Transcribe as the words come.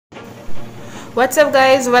What's up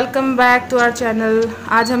guys, welcome back to our channel.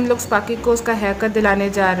 आज हम लोग स्पार्की को उसका हेयर कट दिलाने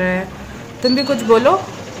जा रहे हैं। तुम भी कुछ बोलो।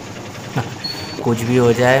 कुछ भी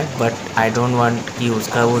हो जाए बट आई डोंट वांट कि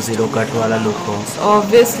उसका वो ज़ीरो कट वाला लुक हो।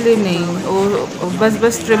 ऑब्वियसली नहीं, वो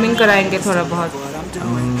बस ट्रिमिंग कराएंगे थोड़ा बहुत।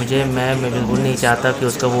 मैं बिल्कुल नहीं चाहता कि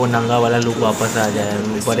उसका वो नंगा वाला लुक वापस आ जाए।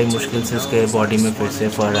 बड़ी मुश्किल से उसके बॉडी में फिर से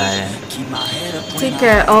फर आया है। ठीक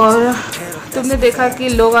है, और तुमने देखा कि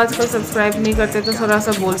लोग आजकल सब्सक्राइब नहीं करते, तो थोड़ा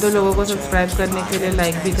सा बोल दो लोगों को सब्सक्राइब करने के लिए,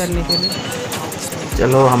 लाइक भी करने के लिए।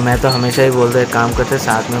 चलो मैं तो हमेशा ही बोलते हैं, काम करते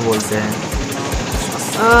साथ में बोलते हैं।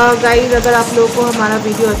 गाइस, अगर आप लोगों को हमारा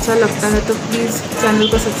वीडियो अच्छा लगता है तो प्लीज़ चैनल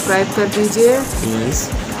को सब्सक्राइब कर दीजिए, प्लीज़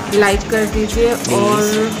लाइक कर दीजिए। और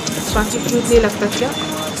बाकी क्यूट नहीं लगता क्या?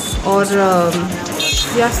 और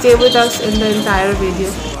या stay with us in the entire video.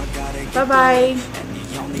 Bye bye.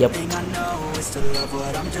 Yup.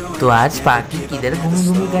 तो आज स्पार्की किधर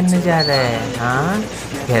घूमी करने जा रहा है? हाँ,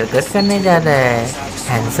 हेयर कट करने जा रहा है,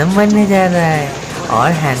 हैंडसम बनने जा रहा है।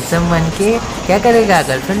 और हैंडसम बन के क्या करेगा?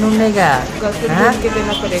 गर्लफ्रेंड ढूंढेगा। गर्लफ्रेंड ढूंढ के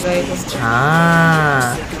देना पड़ेगा एक उसको।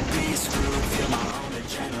 हाँ।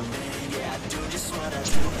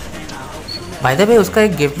 भाई दबे उसका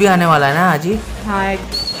एक गिफ्ट भी आने वाला है ना आज ही। हाँ, एक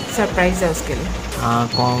सरप्राइज़ है उसके लिए। हाँ,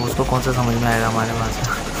 उसको कौन सा समझ में आएगा हमारे पास।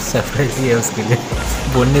 सरप्राइज ही है उसके लिए,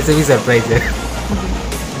 बोलने से भी सरप्राइज है।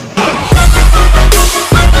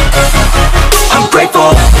 I'm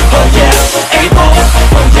grateful, oh yeah, able,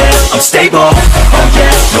 oh yeah, I'm stable, oh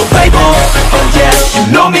yeah, no label, oh yeah, you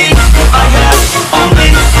know me, I have only।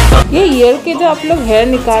 ये ईयर के जो आप लोग हेयर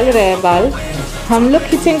निकाल रहे हैं बाल, हम लोग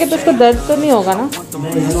खींचेंगे तो उसको दर्द तो नहीं होगा ना?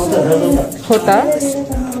 होता?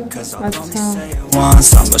 अच्छा। Once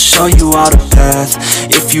I'm gonna show you all the path.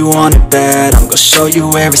 If you want it bad, I'm gonna show you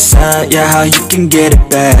where it's at. Yeah, how you can get it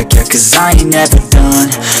back. Yeah, cause I ain't never done.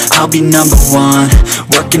 I'll be number one.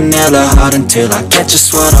 Working hella hard until I get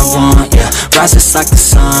just what I want. Yeah, rises like the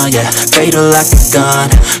sun. Yeah, fatal like a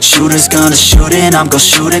gun. Shooters gonna shoot and I'm gonna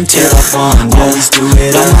shoot until I fall. Always do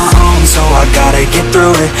it on my own, so I gotta get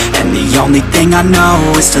through it. And the only thing I know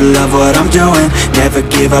is to love what I'm doing. Never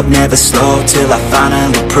give up, never slow till I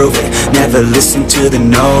finally prove it. Never listen to the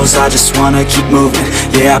no's, I just wanna keep moving.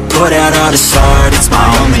 Yeah, I put out all this art, it's my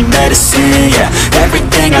only medicine. Yeah,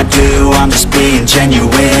 everything I do, I'm just being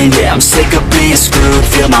genuine. Yeah, I'm sick of being screwed,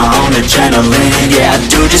 feel my own adrenaline. Yeah, I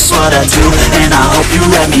do just what I do, and I hope you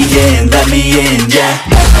let me in, yeah.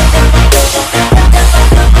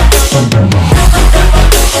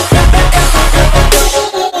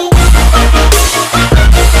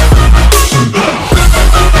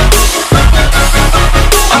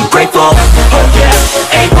 Grateful, oh yeah,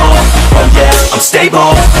 able, oh yeah, I'm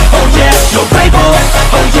stable, oh yeah, no label,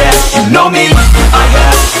 oh yeah, you know me, I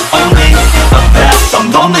have only a path,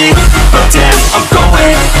 I'm lonely, but damn, I'm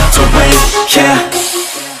going to win, yeah.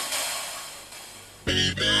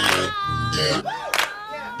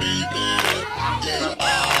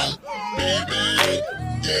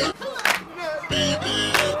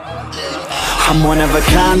 I'm one of a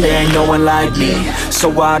kind, there ain't no one like me. So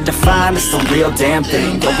hard to find, it's the real damn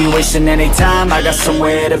thing. Don't be wasting any time, I got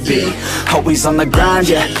somewhere to be. Always on the grind,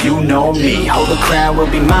 yeah, you know me. Hold the crown will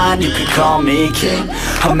be mine, you can call me king.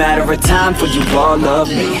 A matter of time for you all love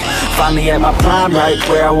me. Finally at my prime, right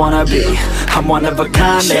where I wanna be. I'm one of a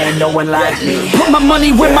kind, there ain't no one like me. Put my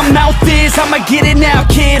money where my mouth is, I'ma get it now,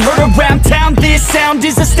 kid. Heard around town, this sound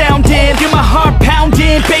is astounding. Feel my heart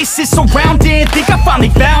pounding, bass is surrounding. Think I finally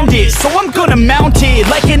found it, so I'm gonna mount it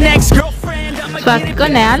like an ex-girlfriend. Sparky को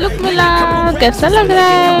नया look मिला, कैसा लग रहा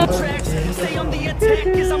है?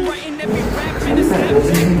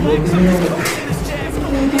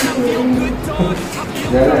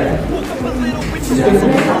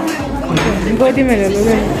 गोदी में ले लो।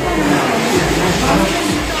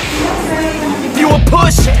 You a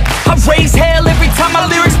push, I raise hell every time my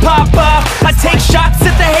lyrics pop up. I take shots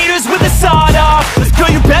at the haters with a sawed off. Girl,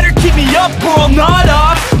 you better keep me up or I'll nod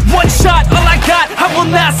off. One shot, all I got, I will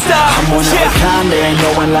not stop. I'm one of a kind, there ain't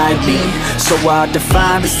no one like me. So hard to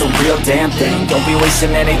find, it's the real damn thing. Don't be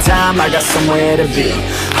wasting any time, I got somewhere to be.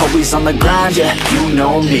 Always on the grind, yeah, you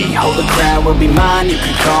know me. Hold the crown will be mine, you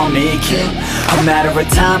can call me king. A matter of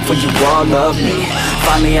time for you all love me.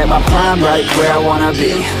 Finally at my prime, right where I wanna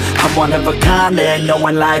be. I'm one of a kind, there ain't no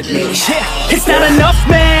one like me. Yeah, it's not enough,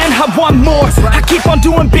 man, I want more. I keep on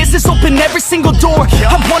doing business, open every single door.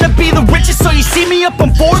 I wanna be the richest, so you see me up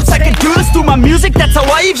on Forbes. I can do this through my music, that's how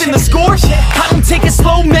I even the score. I don't take it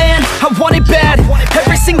slow, man, I want it bad.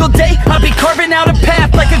 Every single day, I'll be carving out a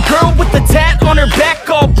path. Like a girl with a tat on her back,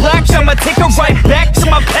 all black. I'ma take her right back to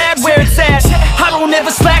my pad where it's at. I don't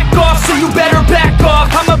ever slack off, so you better back off.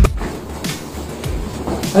 I'm a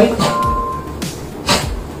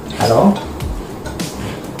hello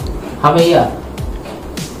हाँ भैया,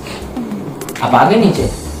 आप आगे नीचे।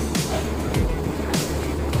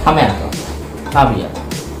 हाँ मैं आता हूँ। हाँ भैया।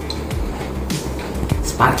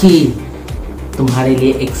 स्पार्की, तुम्हारे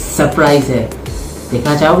लिए एक सरप्राइज है,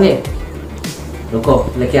 देखना चाहोगे? रुको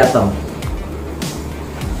लेके आता हूँ।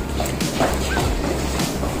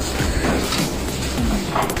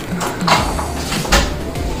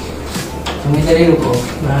 तुम इधर ही रुको।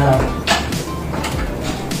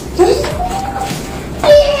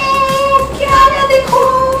 क्या है देखो।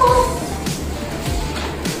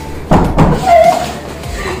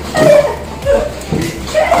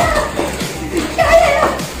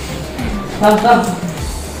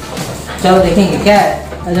 चलो देखेंगे क्या है।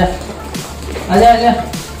 आजा आजा आजा।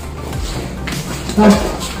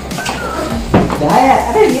 क्या है?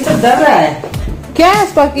 अरे ये तो डर रहा है। क्या है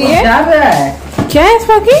स्पार्की? ये डर रहा है। क्या है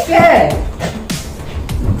स्पार्की? क्या है?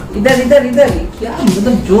 इधर इधर इधर। क्या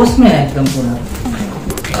मतलब जोश में है एकदम पूरा।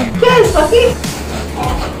 क्या है स्पार्की?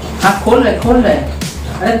 हाँ खोल रहे।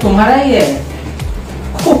 अरे तुम्हारा ही है।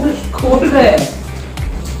 खोल रहे।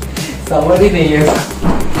 समझ ही नहीं है।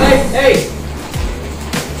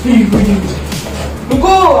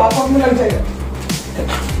 रुको, आप में लग जाएगा।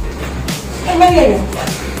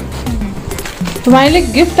 तुम्हारे लिए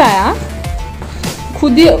गिफ्ट आया,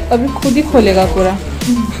 अभी खुद ही खोलेगा पूरा।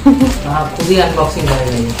 हाँ खुद ही अनबॉक्सिंग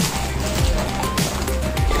करेगा।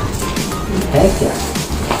 है क्या?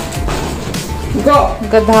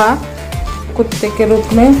 गधा कुत्ते के रूप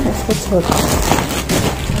में इसको छोड़।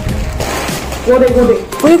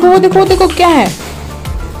 वो देखो क्या है?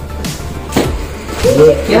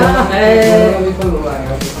 ये क्या है?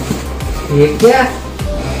 ये क्या?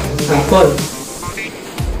 खोल।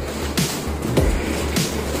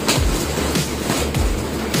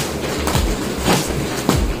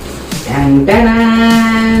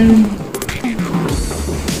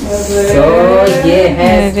 तो ये है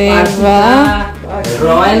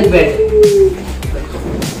रॉयल बेड।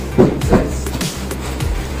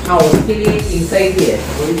 हाँ उसके लिए इंसाइड ही है।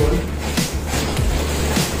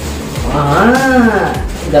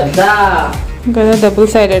 गधा डबल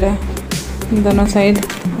साइडेड है, दोनों साइड।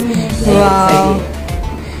 वाह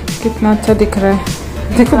कितना अच्छा दिख रहा है।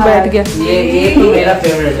 देखो बैठ गया। ये तो मेरा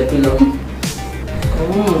फेवरेट है पिलो।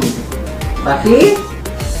 बाकी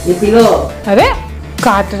ये पिलो। अरे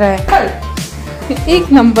काट रहा है।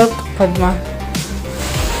 एक नंबर पद्मा।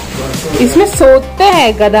 इसमें सोते हैं,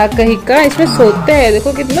 गधा कहीं का इसमें सोते हैं।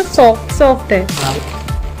 देखो कितना सॉफ्ट है।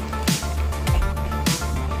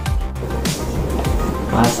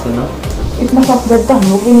 इतना सॉफ्ट बेड तो हम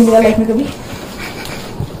लोग भी नहीं मिला लाइफ में कभी।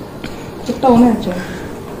 चिट्टा होना अच्छा।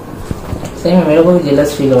 सही में मेरे को भी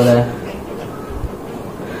जेलस फील हो रहा है।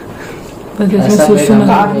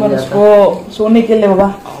 उसको सोने के लिए होगा।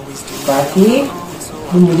 बाकी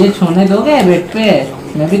तुम मुझे सोने दोगे बेड पे?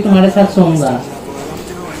 मैं भी तुम्हारे साथ सोऊंगा।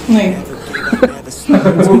 नहीं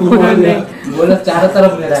बोलो चारों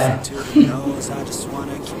तरफ मेरा है।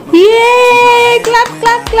 ये क्लैप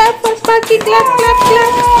स्पार्की क्लैप।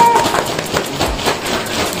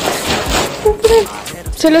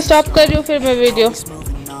 चलो स्टॉप कर रही हूँ फिर मैं वीडियो।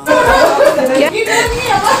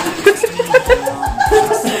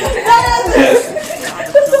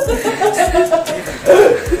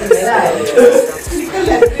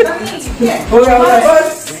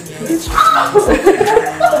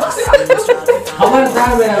 खबरदार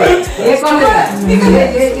मेरा। ये कौन लेगा?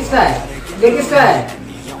 ये किसका है? ये किसका है?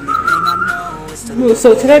 वो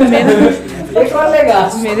सोच रहा है मेरा। ये कौन लेगा?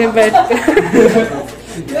 मेरे बेड पे।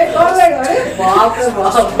 ये कौन लेगा? अरे बाप रे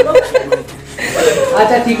बाप।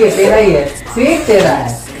 अच्छा ठीक है तेरा ही है। ठीक तेरा है।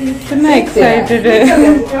 इतना एक्साइटेड है।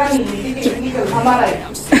 हमारा है।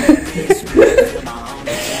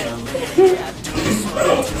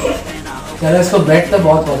 चलो इसको बेड तो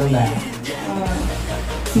बहुत पसंद आया।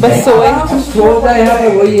 बस सोए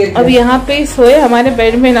वही है। अब यहाँ पे ही सोए, हमारे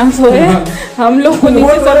बेड में ना सोए। हम लोग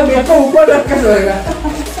ऊपर रख के सोएगा।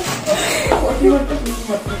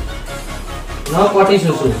 नो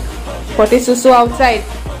पॉटी सुसु आउटसाइड,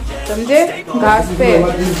 समझे? घास पे।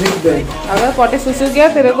 अगर पॉटी सुसु किया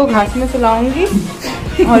तेरे को घास में सुलाऊंगी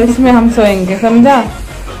और इसमें हम सोएंगे, समझा?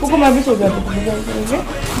 को मैं भी सो जाती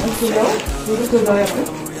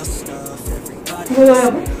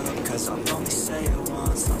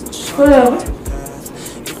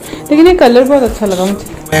लेकिन ये कलर बहुत अच्छा लगा मुझे।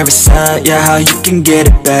 Where it's at, yeah, how you can get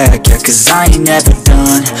it back, yeah, 'cause I ain't never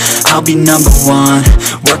done, I'll be number one,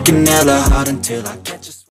 working hella hard until I catch you.